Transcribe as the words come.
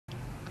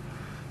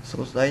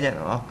សួស្តីអ្នក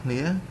ទាំងអស់គ្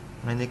នា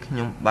ថ្ងៃនេះខ្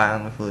ញុំបាន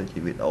ធ្វើជា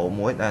វីដេអូ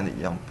មួយដែលនិ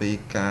យាយអំពី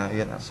ការ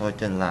រៀនអក្សរ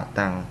ចិនឡា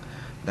តាំង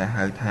ដែល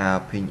ហៅថា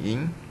ភីងអ៊ីង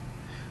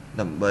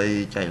ដើម្បី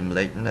ចែករំ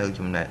លែកនៅ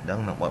ចំណេះដឹង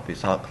និងបទពិ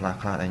សោធន៍ខ្លះ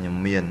ៗដែលខ្ញុំ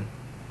មាន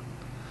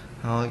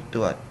ហើយ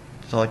តួអក្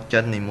សរចិ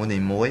ននី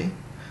មួយៗ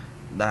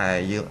ដែល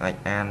យើងអាច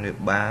អានវា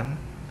បាន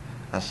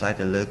អាស្រ័យ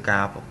ទៅលើកា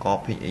រប្រកប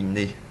ភីងអ៊ីង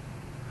នេះ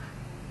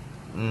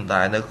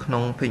ដែលនៅក្នុ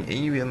ងភីងអ៊ី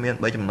ងវាមាន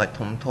3ចំណុច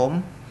ធំៗ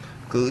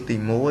គឺទី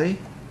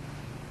1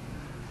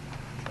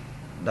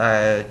ដែ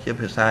លជា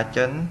ភាសា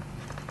ចិន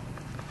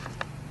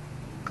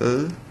គឺ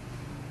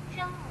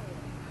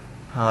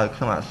ហើយក្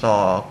នុងអក្ស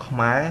រខ្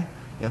មែរ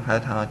យើងហៅ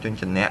ថាជញ្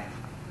ជាក់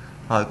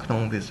ហើយក្នុង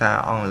ភាសា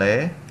អង់គ្លេ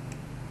ស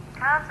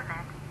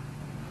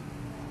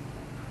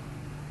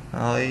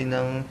ហើយ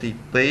នឹងទី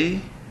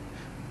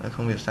2នៅក្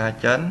នុងភាសា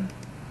ចិន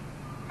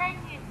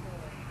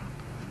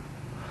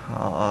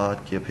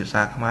ជាភា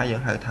សាខ្មែរយើ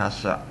ងហៅថា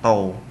ស្រៈតូ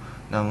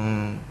និង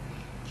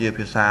ជា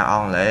ភាសាអ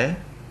ង់គ្លេស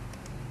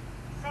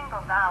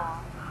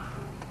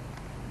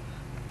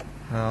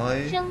ហើយ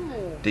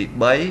ទី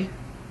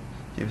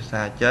3ជាភា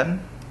សាចិន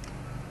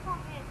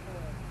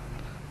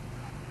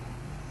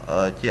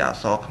ជាអក្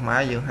សរខ្មែ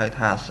រយើងហៅ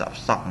ថាស្រៈ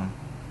ផ្សំ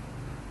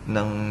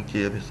និង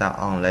ជាភាសា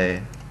អង់គ្លេស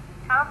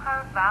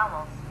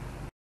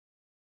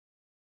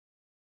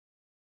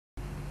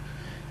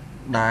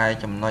ដែល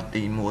ចំណុច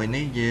ទី1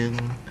នេះយើង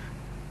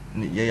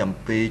និយាយអំ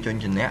ពីជញ្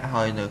ជាក់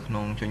ហើយនៅក្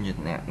នុងជញ្ជា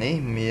ក់នេះ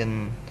មាន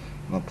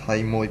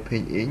21ភី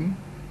ងអ៊ីង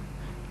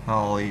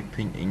ហើយ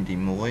ភីងអ៊ីងទី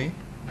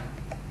1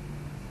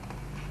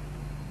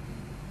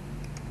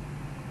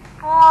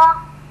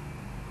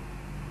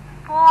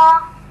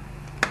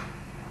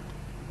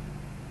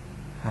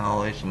ហើ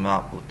យសម្រា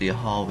ប់ឧទា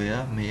ហរណ៍វា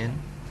មាន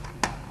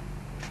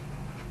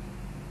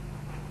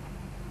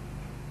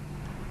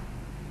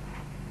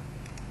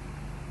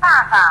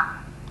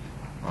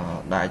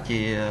ដែល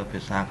ជាភា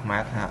សាខ្មែ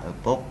រថាឪ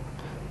ពុក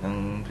និង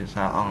ភា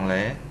សាអង់គ្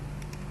លេស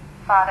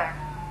Father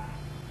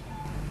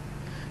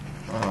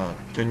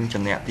ជញ្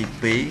ជាក់ទី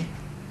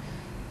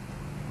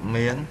2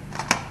មាន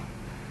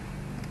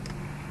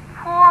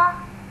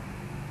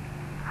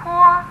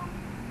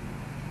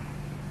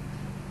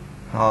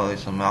ហើយ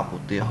សម្រាប់ឧ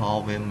ទាហរ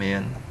ណ៍វាមា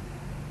ន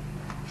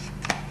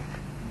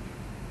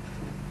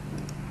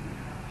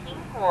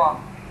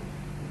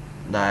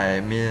ដែល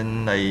មាន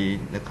ន័យ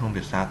នៅក្នុង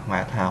ភាសាខ្មែ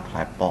រថាផ្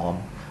លែប៉ោម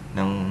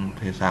និង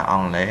ភាសាអ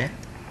ង់គ្លេស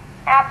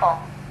Apple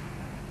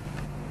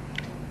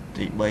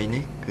ទី3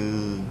នេះគឺ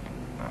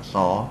អក្ស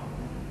រ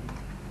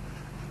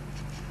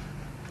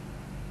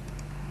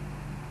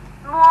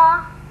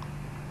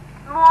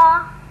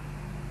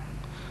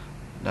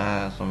ដែ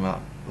លសម្រា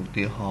ប់ឧ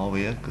ទាហរណ៍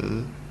វាគឺ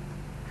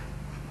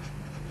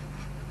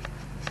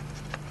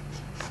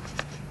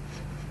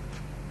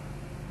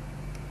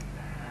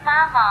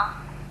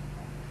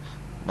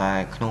ដែ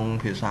លក្នុង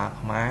ភាសា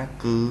ខ្មែរ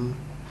គឺ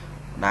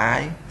ដា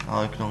យហើ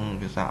យក្នុង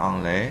ភាសាអង់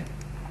គ្លេស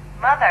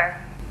Mother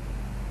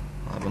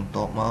ហើយបន្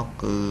ទាប់មក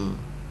គឺ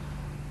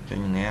ជ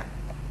ញ្ជាក់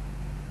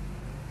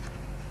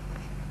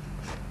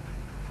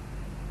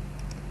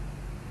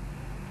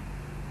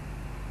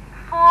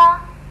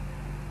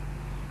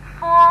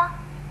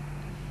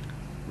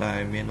ដែល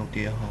មានឧ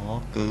ទាហរ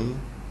ណ៍គឺ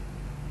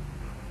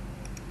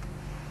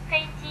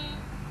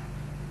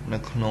នៅ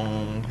ក្នុង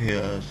ភា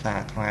សា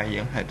ខ្មែរ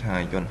យើងហៅថា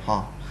យន្ត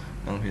ហោះ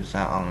និងភា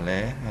សាអង់គ្លេ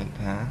សហៅ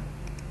ថា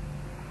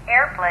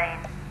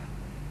Airplane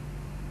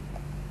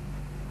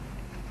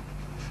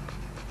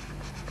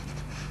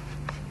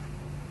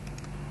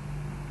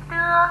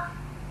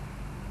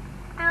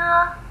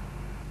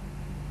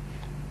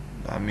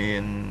ដែលមា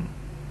ន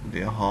ឧ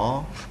ទាហរ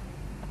ណ៍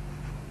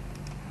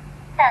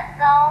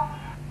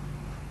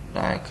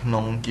ដែលក្នុ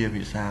ងជា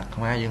ភាសាខ្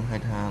មែរយើងហៅ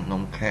ថា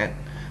នំខេត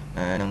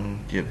និង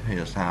ជាភា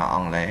សាអ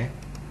ង់គ្លេស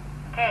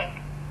Cake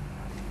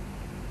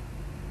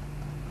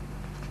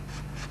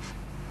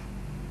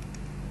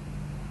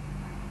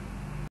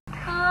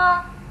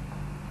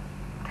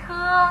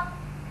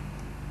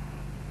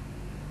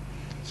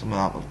សម្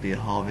រាប់ឧទា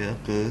ហរណ៍វា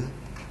គឺ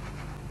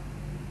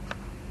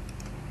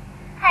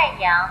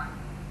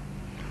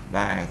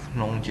ដែលក្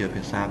នុងជា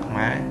ភាសាខ្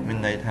មែរមាន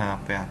ន័យថា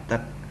ព្រះអាទិ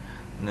ត្យ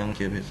និង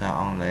ជាភាសា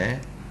អង់គ្លេស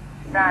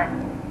Sun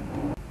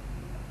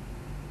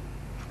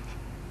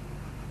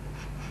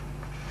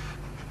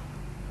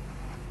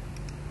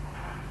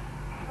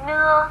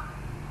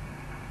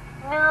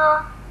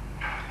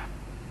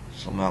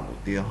សម្រាប់ឧ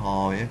ទាហ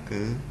រណ៍វា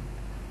គឺ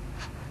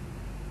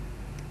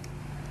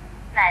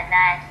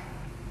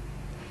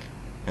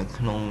នៅ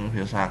ក្នុង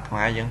ភាសាខ្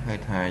មែរយើងហៅ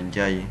ថា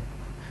យាយ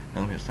និ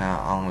ងភាសា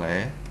អង់គ្លេ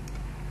ស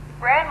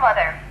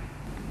Grandmother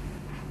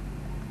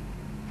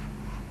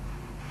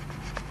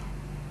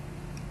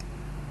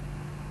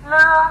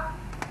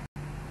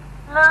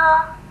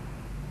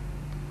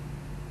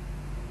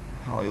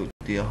ហើយឧ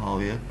ទាហរណ៍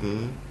វាគឺ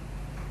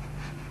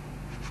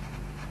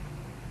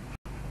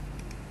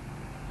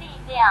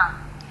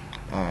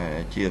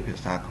ជាភា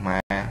សាខ្មែ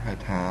រហៅ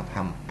ថាធ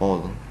ម្មពល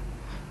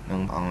និ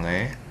ងអង់គ្លេ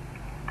ស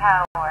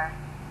Power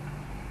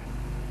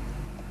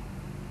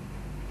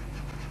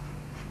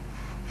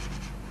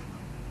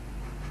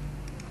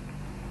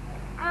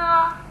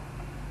ស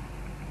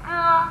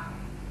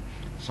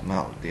ម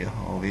កឧទាហ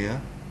រណ៍វា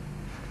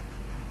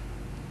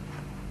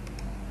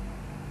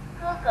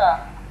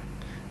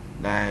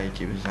ដែល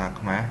ជាភាសា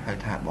ខ្មែរហៅ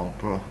ថាបង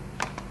ប្រុស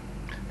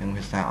និង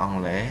ភាសាអង់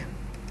គ្លេស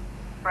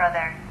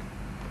brother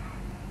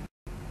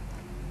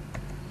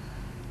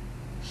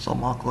សូម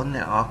អរគុណ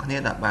អ្នកនរគ្នា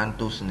ដែលបាន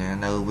ទស្សនា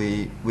នៅ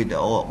វីដេ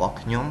អូរបស់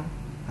ខ្ញុំ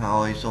ហើ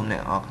យសូមអ្ន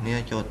កនរគ្នា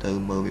ចូលទៅ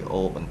មើលវីដេ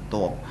អូបន្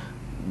ទាប់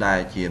ដែល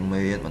ជាមេ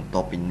រៀនបន្ទា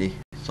ប់ពីនេះ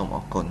សូមអ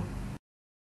រគុណ